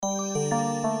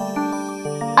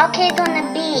Arcade on the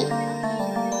beat.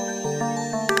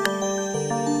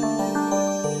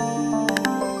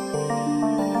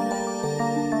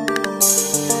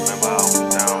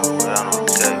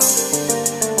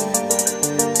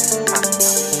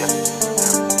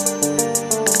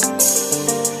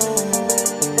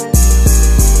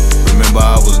 Remember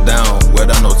I was down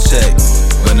without no check,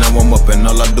 but now I'm up and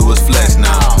all I do is flex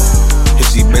now. If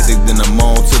she basic, then I'm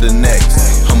on to the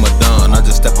next. I'm a done, I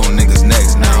just step on niggas'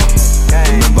 necks now.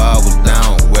 Remember I was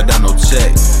down without no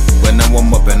check, but now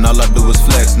I'm up and all I do is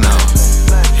flex now.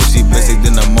 If she basic,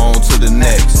 then I'm on to the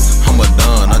next. I'm a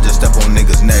done, I just step on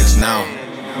niggas' necks now.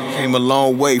 Came a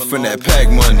long way from that pack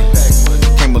money.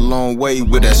 Came a long way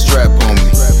with that strap on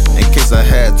me, in case I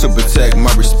had to protect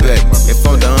my respect. If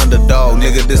I'm the underdog,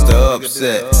 nigga, this the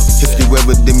upset. If you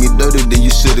ever did me dirty, then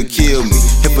you should've killed me.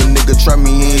 If a nigga try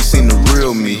me, he ain't seen the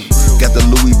real me. Got the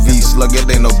Louis V slug, it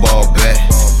ain't no ball bat.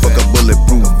 Fuck a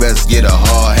bulletproof vest, get a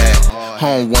hard hat.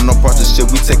 I don't want no parts of shit,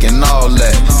 we taking all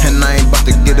that. And I ain't about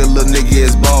to get a little nigga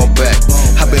his ball back.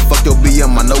 I been fuck your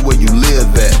BM, I know where you live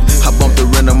at. I bumped the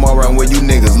random around where you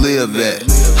niggas live at.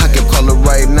 I can call her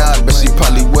right now, but she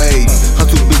probably waiting. I'm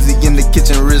too busy in the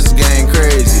kitchen, wrist gang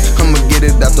crazy. I'ma get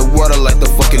it out the water like the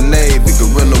fucking Navy.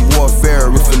 Guerrilla warfare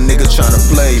if a nigga tryna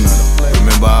play me.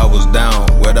 Remember I was down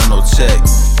without no check,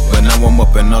 but now I'm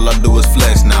up and all I do is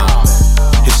flex now.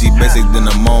 If she basic, then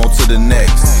I'm on to the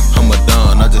next. I'm a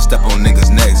done, I just step on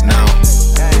niggas' necks now.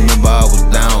 Remember I was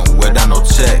down without no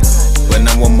check, but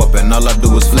now I'm up and all I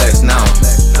do is flex now.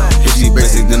 If she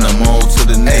basic, then I'm on to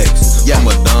the next. I'm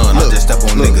a done, I just step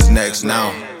on niggas' necks now.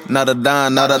 Not a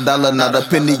dime, not a dollar, not a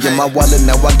penny in my wallet.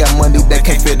 Now I got money that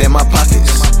can't fit in my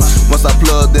pockets. Once I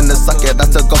plugged in the socket, I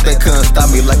took off, they couldn't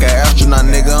stop me. Like an astronaut,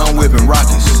 nigga, I'm whipping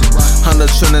rockets. On the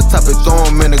trending topic, throw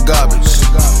 'em in the garbage.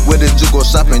 Where did you go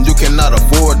shopping? You cannot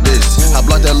afford this. I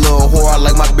blocked that little whore, I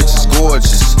like my bitches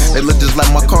gorgeous. They look just like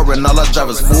my car and all I drive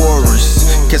is foreigns.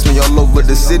 Catch me all over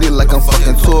the city like I'm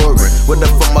fucking touring. What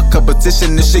the fuck my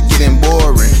competition, this shit getting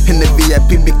boring. In the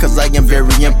VIP because I am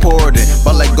very important.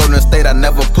 But like Golden State, I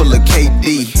never pull a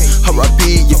KD. RIP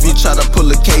if you try to pull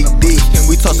a KD.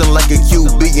 We tossing like a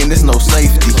QB and there's no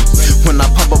safety. When I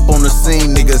pop up on the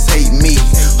scene, niggas hate me.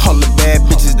 All the bad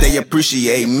bitches, they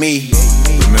appreciate me.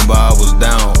 Remember I was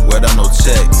down without no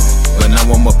check, but now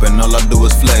I'm up and all I do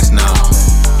is flex now.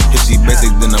 If she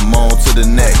basic, then I'm on to the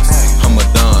next. I'm a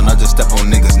done, I just step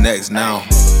on niggas' necks now.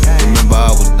 Remember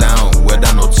I was down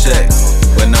without no check,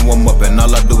 but now I'm up and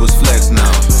all I do is flex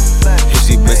now. If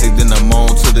she basic, then I'm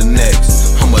on to the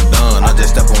next. I'm a done, I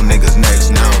just step